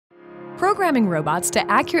Programming robots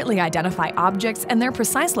to accurately identify objects and their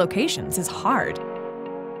precise locations is hard.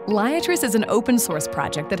 Liatris is an open-source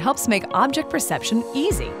project that helps make object perception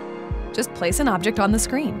easy. Just place an object on the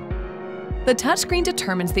screen. The touchscreen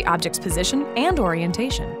determines the object's position and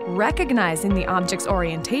orientation. Recognizing the object's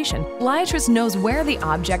orientation, Liatris knows where the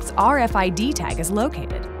object's RFID tag is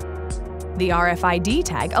located. The RFID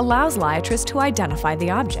tag allows Liatris to identify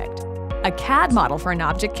the object. A CAD model for an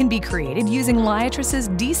object can be created using Liatris's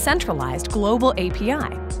decentralized global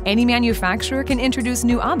API. Any manufacturer can introduce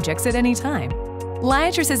new objects at any time.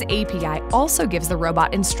 Liatris's API also gives the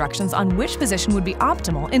robot instructions on which position would be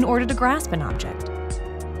optimal in order to grasp an object.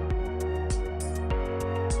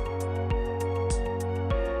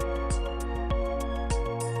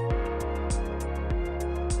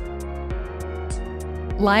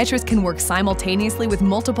 Liatris can work simultaneously with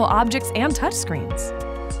multiple objects and touchscreens.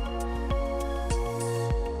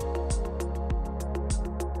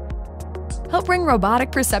 Help bring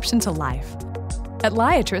robotic perception to life at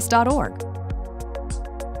liatris.org.